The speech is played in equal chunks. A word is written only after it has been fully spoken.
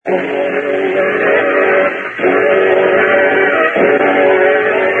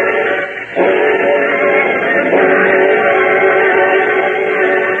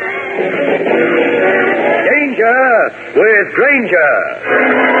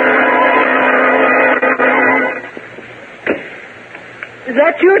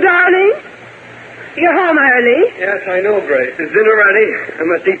that you, darling? You're home early. Yes, I know, Grace. Is dinner ready? I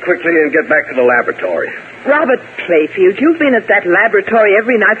must eat quickly and get back to the laboratory. Robert Playfield, you've been at that laboratory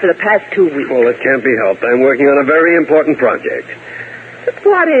every night for the past 2 weeks. Well, it can't be helped. I'm working on a very important project. But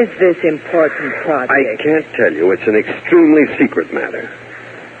what is this important project? I can't tell you. It's an extremely secret matter.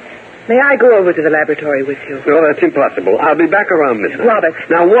 May I go over to the laboratory with you? No, that's impossible. I'll be back around midnight. Robert.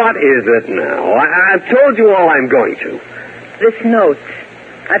 Now, what is it now? I've told you all I'm going to. This note.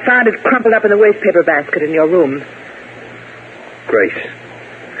 I found it crumpled up in the wastepaper basket in your room. Grace,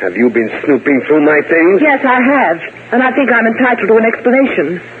 have you been snooping through my things? Yes, I have. And I think I'm entitled to an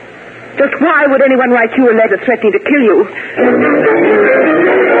explanation. Just why would anyone write you a letter threatening to kill you?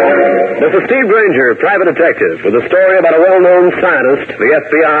 This is Steve Granger, private detective, with a story about a well-known scientist, the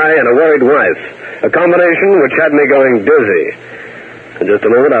FBI, and a worried wife. A combination which had me going dizzy. In just a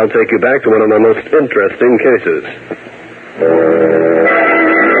moment, I'll take you back to one of my most interesting cases.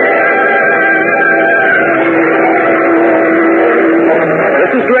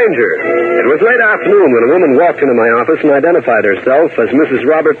 It was late afternoon when a woman walked into my office and identified herself as Mrs.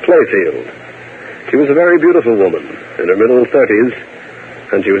 Robert Playfield. She was a very beautiful woman, in her middle 30s,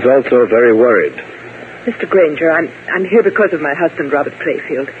 and she was also very worried. Mr. Granger, I'm here because of my husband, Robert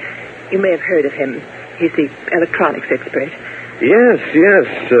Playfield. You may have heard of him. He's the electronics expert. Yes.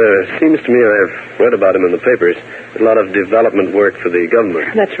 Seems to me I've read about him in the papers. A lot of development work for the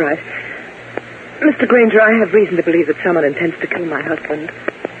government. That's right. Mr. Granger, I have reason to believe that someone intends to kill my husband.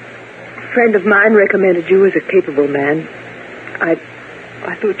 A friend of mine recommended you as a capable man. I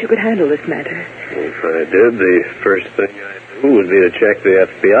thought you could handle this matter. If I did, the first thing I'd do would be to check the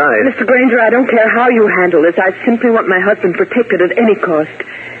FBI. Mr. Granger, I don't care how you handle this. I simply want my husband protected at any cost.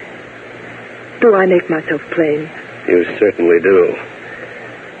 Do I make myself plain? You certainly do.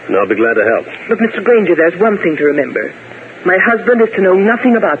 And I'll be glad to help. But, Mr. Granger, there's one thing to remember. My husband is to know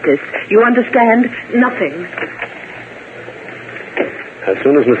nothing about this. You understand? Nothing. As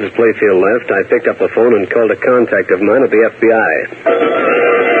soon as Mrs. Playfield left, I picked up the phone and called a contact of mine at the FBI.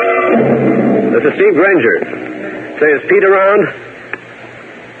 This is Steve Granger. Say, is Pete around?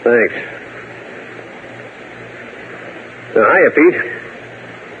 Thanks. Hiya, Pete.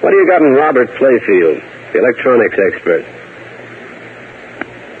 What do you got in Robert Playfield, the electronics expert?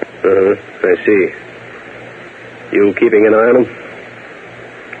 I see. You keeping an eye on him?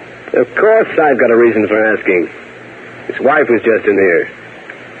 Of course I've got a reason for asking. His wife was just in here.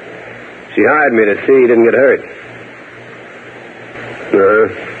 She hired me to see he didn't get hurt.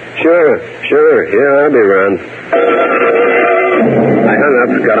 Sure. Yeah, I'll be around. I hung up,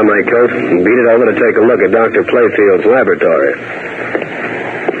 got on my coat, and beat it over to take a look at Dr. Playfield's laboratory.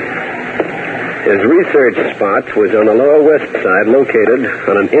 His research spot was on the Lower West Side, located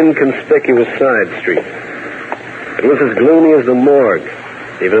on an inconspicuous side street. It was as gloomy as the morgue,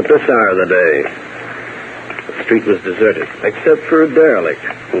 even at this hour of the day. The street was deserted, except for a derelict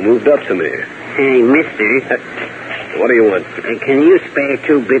who moved up to me. Hey, mister. What do you want? Can you spare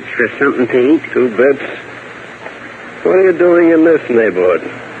 2 bits for something to eat? 2 bits? What are you doing in this neighborhood?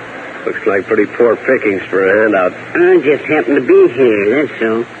 Looks like pretty poor pickings for a handout. I just happen to be here, that's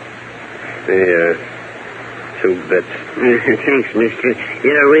all. Here. 2 bits. Thanks, mister.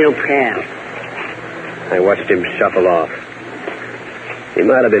 You're a real pal. I watched him shuffle off. He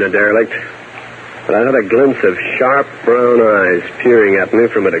might have been a derelict, but I had a glimpse of sharp brown eyes peering at me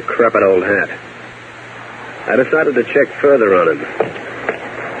from a decrepit old hat. I decided to check further on him.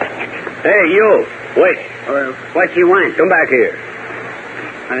 Hey, you! Wait. What you want? Come back here.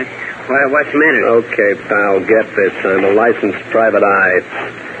 What's the matter? Okay, pal, get this. I'm a licensed private eye.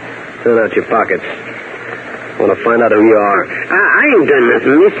 Turn out your pockets. I want to find out who you are. I ain't done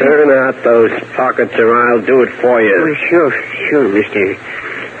nothing, mister. Turn out those pockets or I'll do it for you. Oh, sure, mister.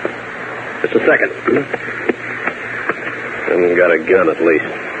 Just a second. Haven't got a gun, at least.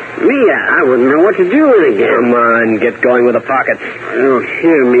 Me, I wouldn't know what to do with a gun. Come on, get going with the pockets. Oh,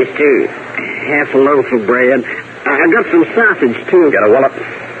 here, mister. Half a loaf of bread. I got some sausage, too. Got a wallet?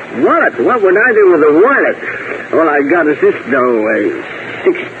 Wallet? What would I do with a wallet? All I got is this, though,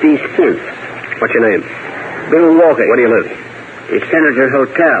 60 cents. What's your name? Bill Walker. Where do you live? The Senator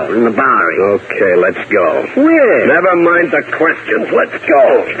Hotel in the Bowery. Okay, let's go. Where? Never mind the questions. Let's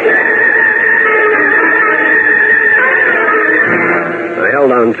go. I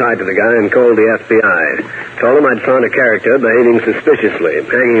held on tight to the guy and called the FBI. Told him I'd found a character behaving suspiciously,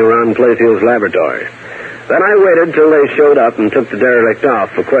 hanging around Playfield's laboratory. Then I waited till they showed up and took the derelict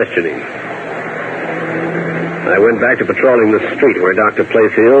off for questioning. I went back to patrolling the street where Dr.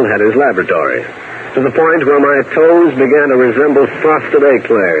 Playfield had his laboratory, to the point where my toes began to resemble frosted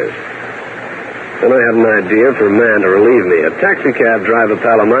eclairs. Then I had an idea for a man to relieve me. A taxicab driver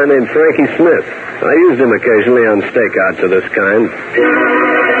pal of mine named Frankie Smith. I used him occasionally on stakeouts of this kind.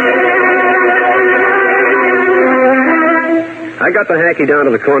 I got the hacky down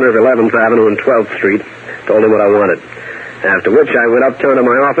to the corner of 11th Avenue and 12th Street, told him what I wanted. After which I went uptown to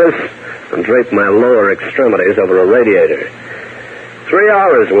my office and draped my lower extremities over a radiator. 3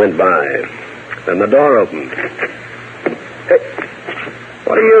 hours went by. Then the door opened. Hey,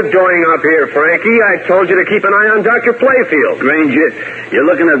 what are you doing up here, Frankie? I told you to keep an eye on Dr. Playfield. Granger, you're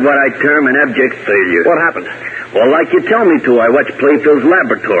looking at what I term an abject failure. What happened? Well, like you tell me to, I watched Playfield's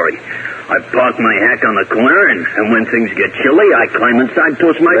laboratory. I park my hack on the corner, and when things get chilly, I climb inside,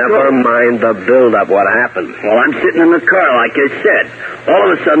 toast my Never mind the build-up. What happened? Well, I'm sitting in the car, like I said. All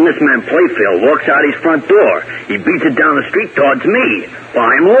of a sudden, this man Playfield walks out his front door. He beats it down the street towards me. Well,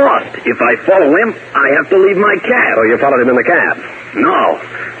 I'm lost. If I follow him, I have to leave my cab. So you followed him in the cab? No,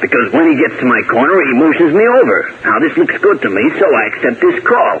 because when he gets to my corner, he motions me over. Now, this looks good to me, so I accept his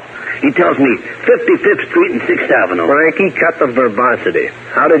call. He tells me 55th Street and 6th Avenue. Frankie, cut the verbosity.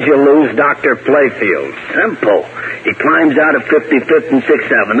 How did you lose Dr. Playfield? Simple. He climbs out of 55th and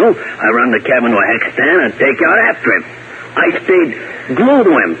 6th Avenue. I run the cab into a hack stand and take out after him. I stayed glued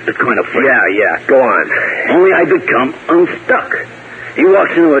to him, the kind of freak. Yeah, go on. Only I become unstuck. He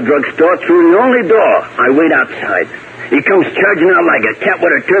walks into a drugstore through the only door. I wait outside. He comes charging out like a cat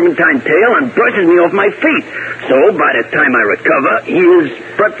with a turpentine tail and brushes me off my feet. So by the time I recover, he is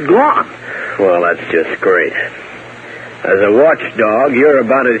but gone. Well, that's just great. As a watchdog, you're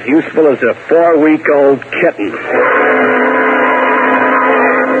about as useful as a 4-week-old kitten.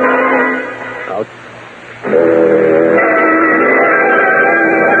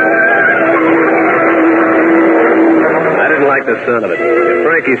 I didn't like the sound of it. If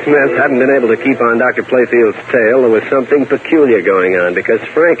Frankie Smith hadn't been able to keep on Dr. Playfield's tail, there was something peculiar going on, because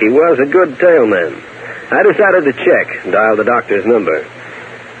Frankie was a good tailman. I decided to check and dial the doctor's number.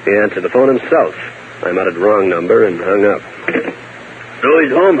 He answered the phone himself. I muttered the wrong number and hung up. So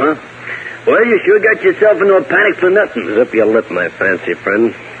he's home, huh? Well, you sure got yourself into a panic for nothing. Zip your lip, my fancy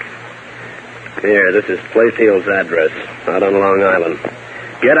friend. Here, this is Playfield's address, out on Long Island.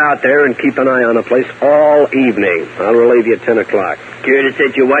 Get out there and keep an eye on the place all evening. I'll relieve you at 10 o'clock. Care to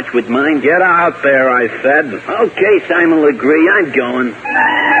set your watch with mine? Get out there, I said. Okay, Simon Legree, I'm going.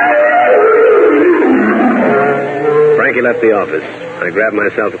 Frankie left the office. I grabbed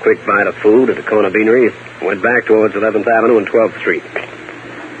myself a quick bite of food at the corner beanery and went back towards 11th Avenue and 12th Street.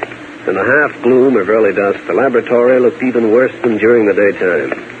 In the half-gloom of early dusk, the laboratory looked even worse than during the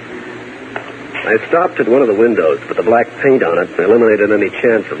daytime. I stopped at one of the windows, but the black paint on it eliminated any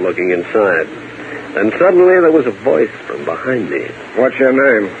chance of looking inside. Then suddenly there was a voice from behind me. What's your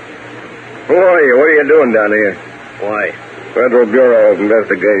name? Who are you? What are you doing down here? Why? Federal Bureau of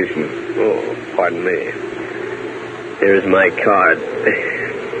Investigation. Oh, pardon me. Here's my card.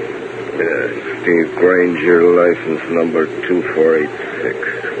 Steve Granger, license number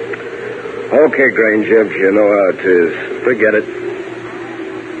 2486. Okay, Granger, you know how it is. Forget it.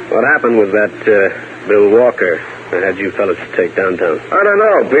 What happened with that Bill Walker I had you fellas take downtown? I don't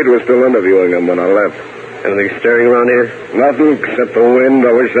know. Pete was still interviewing him when I left. Anything stirring around here? Nothing except the wind.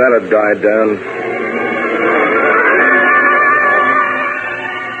 I wish that had died down.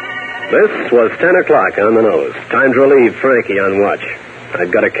 This was 10 o'clock on the nose. Time to relieve Frankie on watch. I'd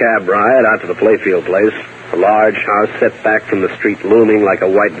got a cab ride out to the Playfield place, a large house set back from the street looming like a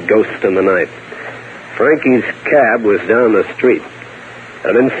white ghost in the night. Frankie's cab was down the street. It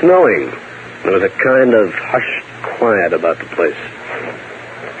had been snowing. There was a kind of hushed quiet about the place.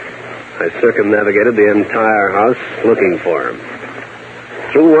 I circumnavigated the entire house looking for him.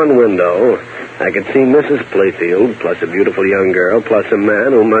 Through one window, I could see Mrs. Playfield, plus a beautiful young girl, plus a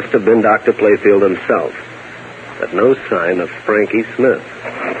man who must have been Dr. Playfield himself. But no sign of Frankie Smith.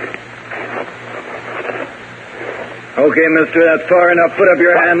 Okay, mister, that's far enough. Put up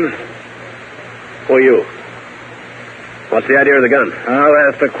your hands. Who are you? What's the idea of the gun? I'll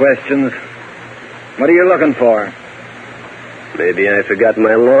ask the questions. What are you looking for? Maybe I forgot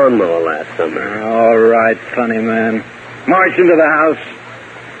my lawnmower last summer. All right, funny man. March into the house.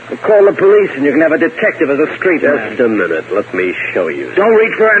 We'll call the police, and you can have a detective as a street man. Just a minute. Let me show you. Don't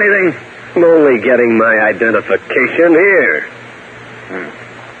reach for anything. I'm only getting my identification here.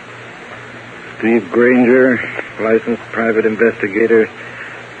 Steve Granger, licensed private investigator.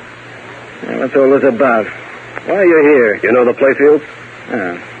 Now, what's all this about? Why are you here? You know the Playfields?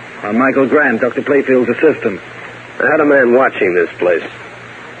 I'm Michael Grant, Dr. Playfield's assistant. I had a man watching this place.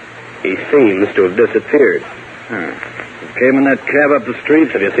 He seems to have disappeared. Came in that cab up the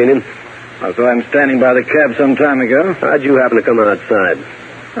street. Have you seen him? I saw him standing by the cab some time ago. How'd you happen to come outside?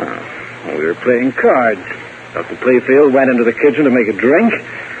 We were playing cards. Dr. Playfield went into the kitchen to make a drink.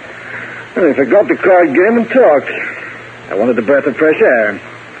 And he forgot the card game and talked. I wanted a breath of fresh air.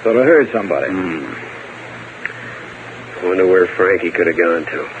 Thought I heard somebody. I wonder where Frankie could have gone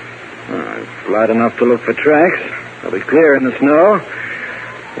to. It's light enough to look for tracks. They'll be clear in the snow.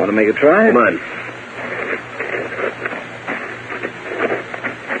 Want to make a try? Come on.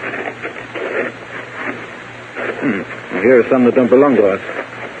 Here are some that don't belong to us.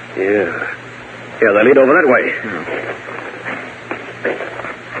 Yeah, they lead over that way.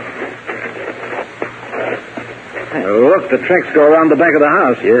 Hey, look, the tracks go around the back of the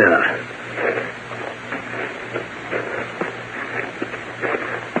house. Yeah.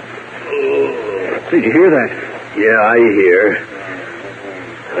 Did you hear that? Yeah, I hear.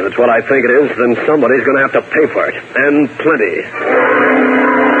 And it's what I think it is, then somebody's going to have to pay for it. And plenty.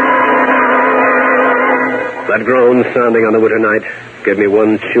 That groan sounding on the winter night gave me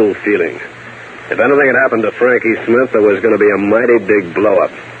one chill feeling. If anything had happened to Frankie Smith, there was going to be a mighty big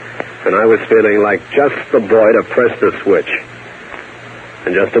blow-up. And I was feeling like just the boy to press the switch.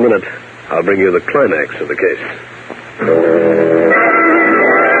 In just a minute, I'll bring you the climax of the case.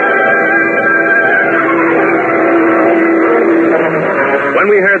 When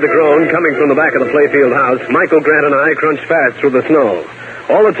we heard the groan coming from the back of the Playfield house, Michael Grant and I crunched fast through the snow.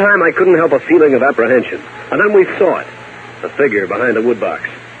 All the time, I couldn't help a feeling of apprehension. And then we saw it, a figure behind a woodbox.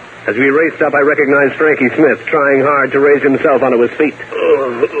 As we raced up, I recognized Frankie Smith, trying hard to raise himself onto his feet.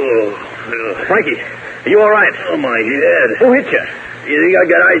 Frankie, are you all right? Oh, my head. Who hit you? You think I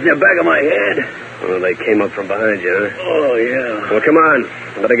got eyes in the back of my head? Oh, they came up from behind you, huh? Oh, yeah. Well, come on.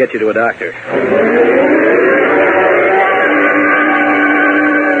 I better get you to a doctor.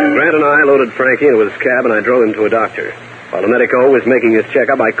 Grant and I loaded Frankie into his cab, and I drove him to a doctor. While the medico was making his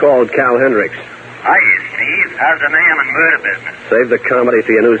checkup, I called Cal Hendricks. Hiya, Steve. How's the man and murder business? Save the comedy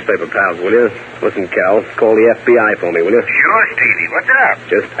for your newspaper pals, will you? Listen, Cal, call the FBI for me, will you? Sure, Stevie. What's up?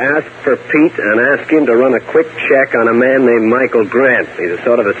 Just ask for Pete and ask him to run a quick check on a man named Michael Grant. He's a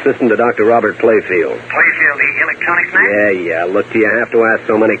sort of assistant to Dr. Robert Playfield. Playfield, the electronics man? Yeah. Look, do you have to ask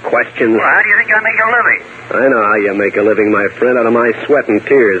so many questions? Well, how do you think I make a living? I know how you make a living, my friend, out of my sweat and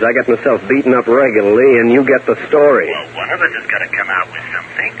tears. I get myself beaten up regularly, and you get the story. Well, one of us has got to come out with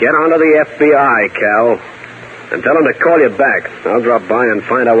something. Get on to the FBI, Cal. And tell them to call you back. I'll drop by and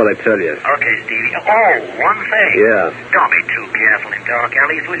find out what they tell you. Okay, Stevie. Oh, one thing. Yeah. Don't be too careful in dark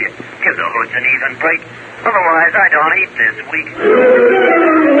alleys, will you? Give the hoods an even break. Otherwise, I don't eat this week.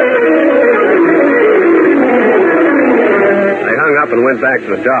 I hung up and went back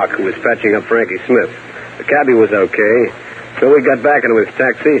to the doc, who was fetching up Frankie Smith. The cabbie was okay, so we got back into his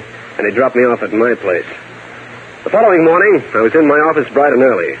taxi, and he dropped me off at my place. The following morning, I was in my office bright and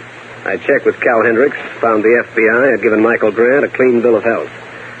early. I checked with Cal Hendricks, found the FBI had given Michael Grant a clean bill of health.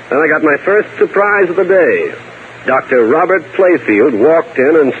 Then I got my first surprise of the day. Dr. Robert Playfield walked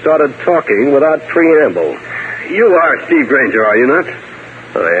in and started talking without preamble. You are Steve Granger, are you not?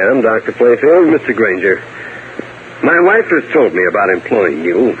 I am, Dr. Playfield. Mr. Granger, my wife has told me about employing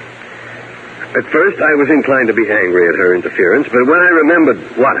you. At first, I was inclined to be angry at her interference, but when I remembered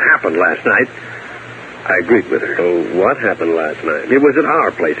what happened last night, I agreed with her. Oh, what happened last night? It was at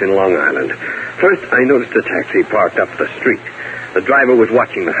our place in Long Island. First, I noticed a taxi parked up the street. The driver was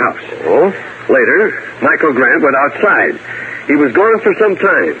watching the house. Oh? Later, Michael Grant went outside. He was gone for some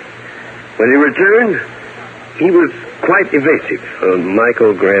time. When he returned, he was quite evasive.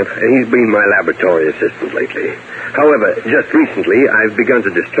 Michael Grant? He's been my laboratory assistant lately. However, just recently, I've begun to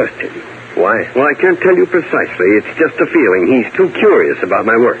distrust him. Why? Well, I can't tell you precisely. It's just a feeling. He's too curious about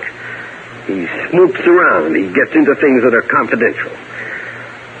my work. He snoops around. He gets into things that are confidential.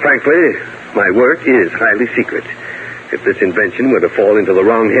 Frankly, my work is highly secret. If this invention were to fall into the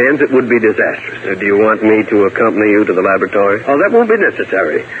wrong hands, it would be disastrous. Do you want me to accompany you to the laboratory? Oh, that won't be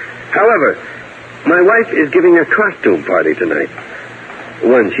necessary. However, my wife is giving a costume party tonight.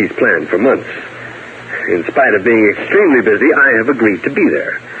 One she's planned for months. In spite of being extremely busy, I have agreed to be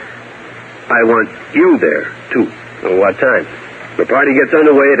there. I want you there, too. What time? The party gets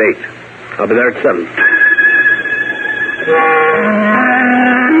underway at 8. I'll be there at 7.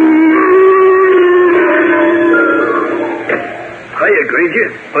 Hiya, Granger.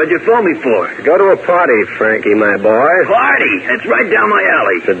 What'd you phone me for? Go to a party, Frankie, my boy. Party? That's right down my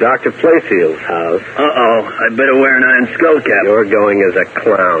alley. It's at Dr. Playfield's house. Uh-oh. I'd better wear an iron skull cap. You're going as a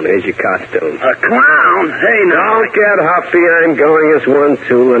clown. Here's your costume. A clown? Hey, now. Don't get huffy. I'm going as one,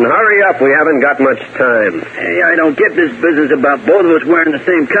 too. And hurry up. We haven't got much time. Hey, I don't get this business about both of us wearing the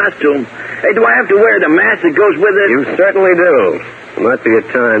same costume. Hey, do I have to wear the mask that goes with it? You certainly do. There might be a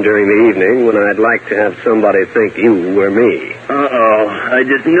time during the evening when I'd like to have somebody think you were me. Uh-oh. I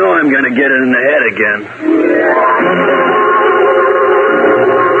just know I'm going to get it in the head again.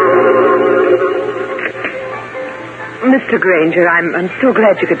 Mr. Granger, I'm so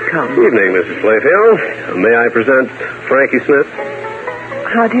glad you could come. Evening, Mrs. Playfield. May I present Frankie Smith?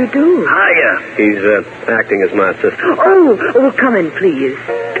 How do you do? Hiya. He's acting as my assistant. Oh, come in, please.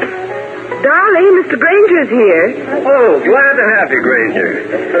 Darling, Mr. Granger's here. Oh, glad to have you, Granger.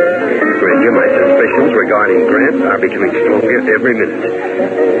 Granger, my suspicions regarding Grant are becoming stronger every minute.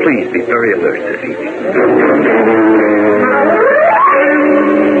 Please be very alert this evening.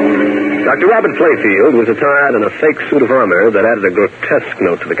 Dr. Robert Playfield was attired in a fake suit of armor that added a grotesque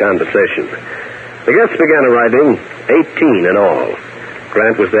note to the conversation. The guests began arriving, 18 in all.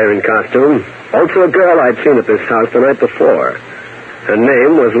 Grant was there in costume. Also a girl I'd seen at this house the night before. Her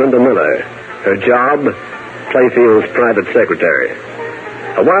name was Linda Miller. Her job, Playfield's private secretary.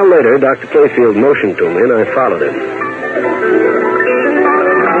 A while later, Dr. Playfield motioned to me, and I followed him.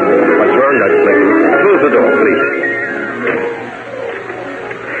 What's wrong, Dr. Playfield? Close the door, please.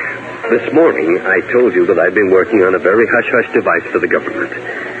 This morning, I told you that I've been working on a very hush-hush device for the government.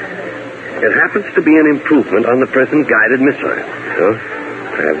 It happens to be an improvement on the present guided missile. So,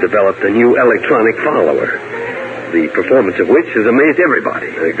 I have developed a new electronic follower, the performance of which has amazed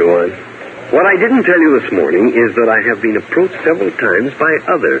everybody. Go on. What I didn't tell you this morning is that I have been approached several times by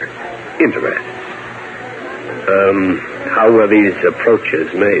other interests. How were these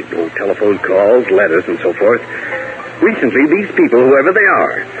approaches made? Telephone calls, letters, and so forth. Recently, these people, whoever they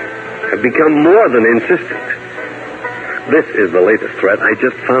are, have become more than insistent. This is the latest threat. I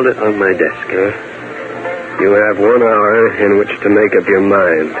just found it on my desk. You have 1 hour in which to make up your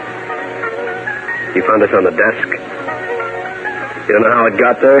mind. You found this on the desk? You don't know how it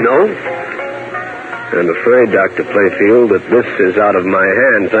got there? No? I'm afraid, Dr. Playfield, that this is out of my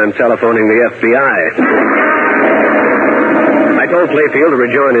hands. I'm telephoning the FBI. I told Playfield to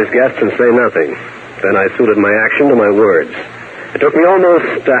rejoin his guests and say nothing. Then I suited my action to my words. It took me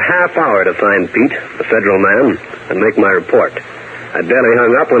almost a half hour to find Pete, the federal man, and make my report. I barely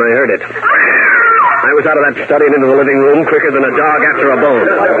hung up when I heard it. I was out of that study and into the living room quicker than a dog after a bone.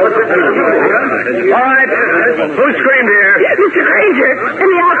 All right. Who screamed here? Mr. Granger, in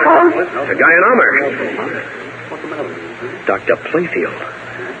the alcove. The guy in armor. Dr. Playfield.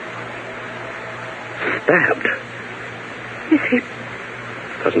 Stabbed. Is he?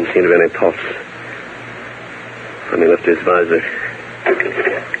 Doesn't seem to be any pulse. Let me lift his visor.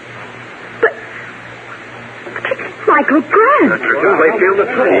 But it's Michael Grant. Playfield?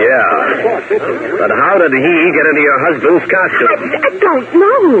 Yeah. But how did he get into your husband's costume? I don't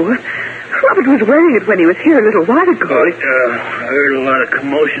know. Robert was wearing it when he was here a little while ago. I heard a lot of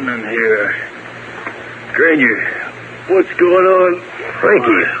commotion in here. Granger, what's going on?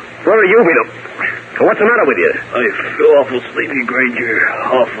 Frankie, where are you been up? What's the matter with you? I feel awful sleepy, Granger.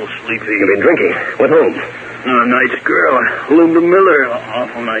 Awful sleepy. You've been drinking. With whom? A nice girl. Linda Miller.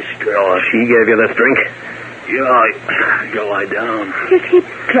 Awful nice girl. She gave you this drink? Yeah, I gotta lie down. Is he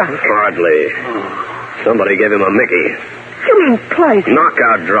drunk? Hardly. Somebody gave him a Mickey. You mean poison?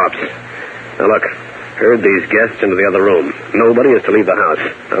 Knockout drops. Now, look. Herd these guests into the other room. Nobody is to leave the house.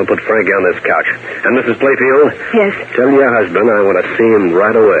 I'll put Frankie on this couch. And Mrs. Playfield? Yes? Tell your husband I want to see him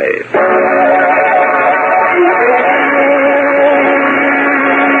right away.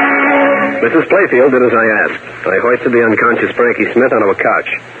 Mrs. Playfield did as I asked. I hoisted the unconscious Frankie Smith onto a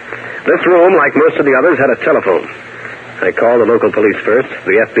couch. This room, like most of the others, had a telephone. I called the local police first,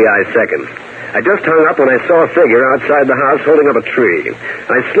 the FBI second. I just hung up when I saw a figure outside the house holding up a tree.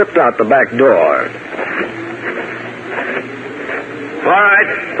 I slipped out the back door. All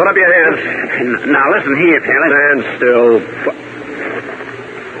right, put up your hands. Now, listen here, Taylor. Stand still.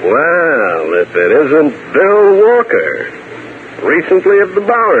 Well, if it isn't Bill Walker. Recently of the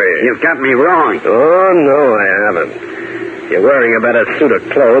Bowery. You've got me wrong. Oh, no, I haven't. You're wearing a better suit of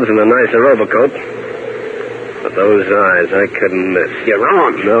clothes and a nicer overcoat. But those eyes, I couldn't miss. You're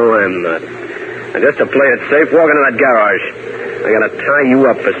wrong. No, I'm not. And just to play it safe, walk into that garage. I gotta tie you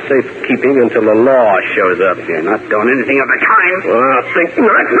up for safekeeping until the law shows up. You're not doing anything of the kind. Well, I think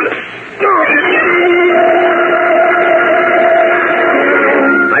not.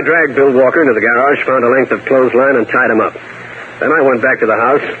 I dragged Bill Walker into the garage, found a length of clothesline, and tied him up. Then I went back to the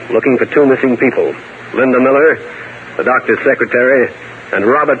house, looking for two missing people. Linda Miller, the doctor's secretary, and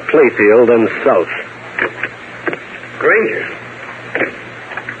Robert Playfield himself. Granger.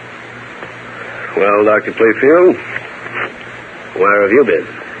 Well, Dr. Playfield, where have you been?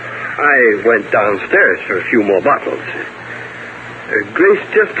 I went downstairs for a few more bottles. Grace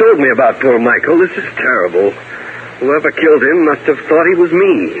just told me about poor Michael. This is terrible. Whoever killed him must have thought he was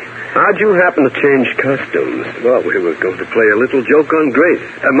me. How'd you happen to change costumes? Well, we were going to play a little joke on Grace,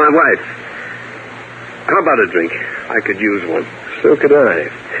 my wife. How about a drink? I could use one. So could I.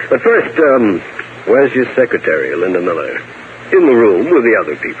 But first, where's your secretary, Linda Miller? In the room with the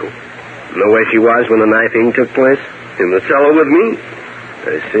other people. Know where she was when the knifing took place? In the cellar with me?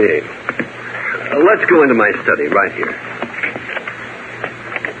 I see. Let's go into my study right here.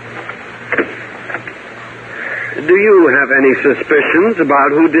 Do you have any suspicions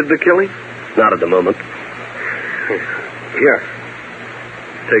about who did the killing? Not at the moment. Here.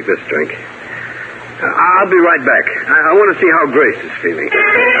 Take this drink. I'll be right back. I want to see how Grace is feeling.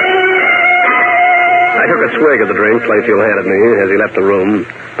 I took a swig of the drink Playfield handed me as he left the room,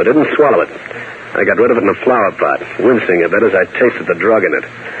 but didn't swallow it. I got rid of it in a flower pot, wincing a bit as I tasted the drug in it.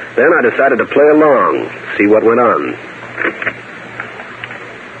 Then I decided to play along, see what went on.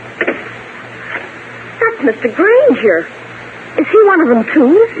 That's Mr. Granger. Is he one of them,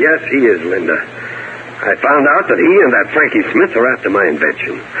 too? Yes, he is, Linda. I found out that he and that Frankie Smith are after my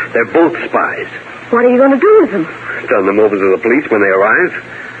invention. They're both spies. What are you going to do with them? Turn them over to the police when they arrive.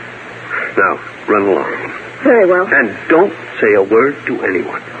 Now, run along. Very well. And don't say a word to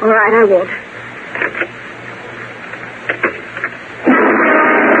anyone. All right, I won't.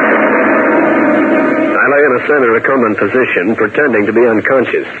 I lay in a semi-recumbent position, pretending to be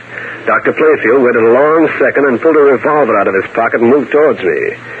unconscious. Dr. Playfield waited a long second and pulled a revolver out of his pocket and moved towards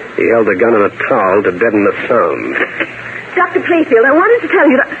me. He held the gun in a towel to deaden the sound. Dr. Playfield, I wanted to tell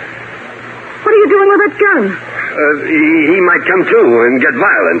you that... What are you doing with that gun? He might come to and get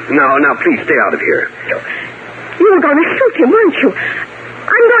violent. Now, please stay out of here. You were going to shoot him, weren't you?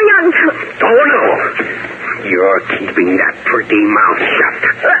 I'm going out and tell... Oh, no. You're keeping that pretty mouth shut.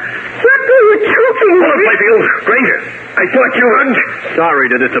 What are you choking me? Oh, Playfield. Granger, I thought you would. Sorry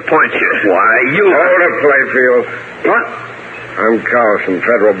to disappoint you. Why, you... Hold it, Playfield. What? I'm Carlson,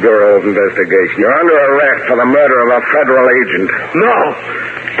 Federal Bureau of Investigation. You're under arrest for the murder of a federal agent. No.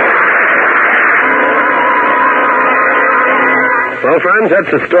 Well, friends,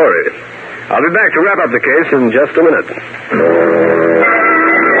 that's the story. I'll be back to wrap up the case in just a minute. The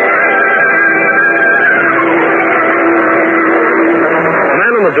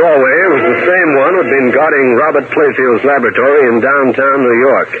man in the doorway was the same one who'd been guarding Robert Playfield's laboratory in downtown New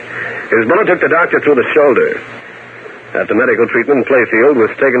York. His bullet took the doctor through the shoulder. After medical treatment, Playfield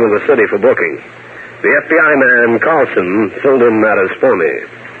was taken to the city for booking. The FBI man, Carlson, filled in matters for me.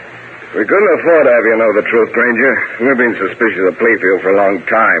 We couldn't afford to have you know the truth, Granger. We've been suspicious of Playfield for a long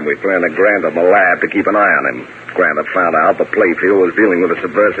time. We planned to grant him a lab to keep an eye on him. Grant had found out that Playfield was dealing with a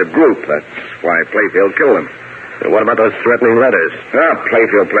subversive group. That's why Playfield killed him. And what about those threatening letters?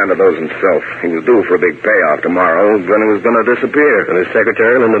 Playfield planted those himself. He was due for a big payoff tomorrow, then he was going to disappear. And his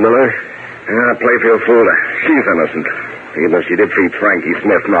secretary, Linda Miller? Playfield fooled her. She's innocent. Even though she did feed Frankie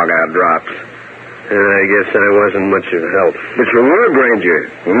Smith knockout drops. I guess I wasn't much of help. But you were,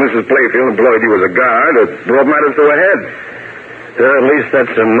 Granger. When Mrs. Playfield employed you as a guard, it brought matters to a head. At least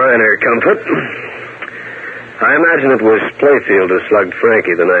that's a minor comfort. I imagine it was Playfield who slugged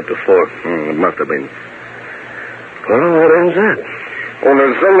Frankie the night before. It must have been. Well, what ends that? Oh,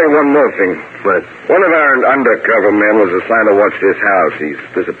 there's only one more thing. What? One of our undercover men was assigned to watch this house. He's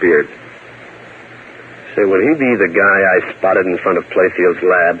disappeared. Say, would he be the guy I spotted in front of Playfield's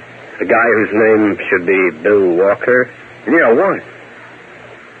lab? The guy whose name should be Bill Walker? Yeah, why?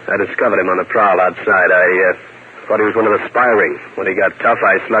 I discovered him on the prowl outside. I thought he was one of the spy ring. When he got tough,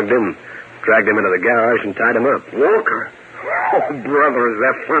 I slugged him, dragged him into the garage, and tied him up. Walker? Oh, brother, is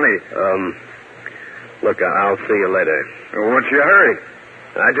that funny? Look, I'll see you later. What's your hurry?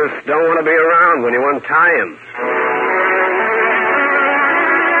 I just don't want to be around when you untie him.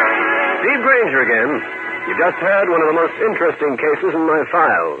 Steve Granger again. You just heard one of the most interesting cases in my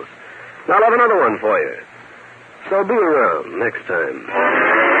files. Now I'll have another one for you. So be around next time.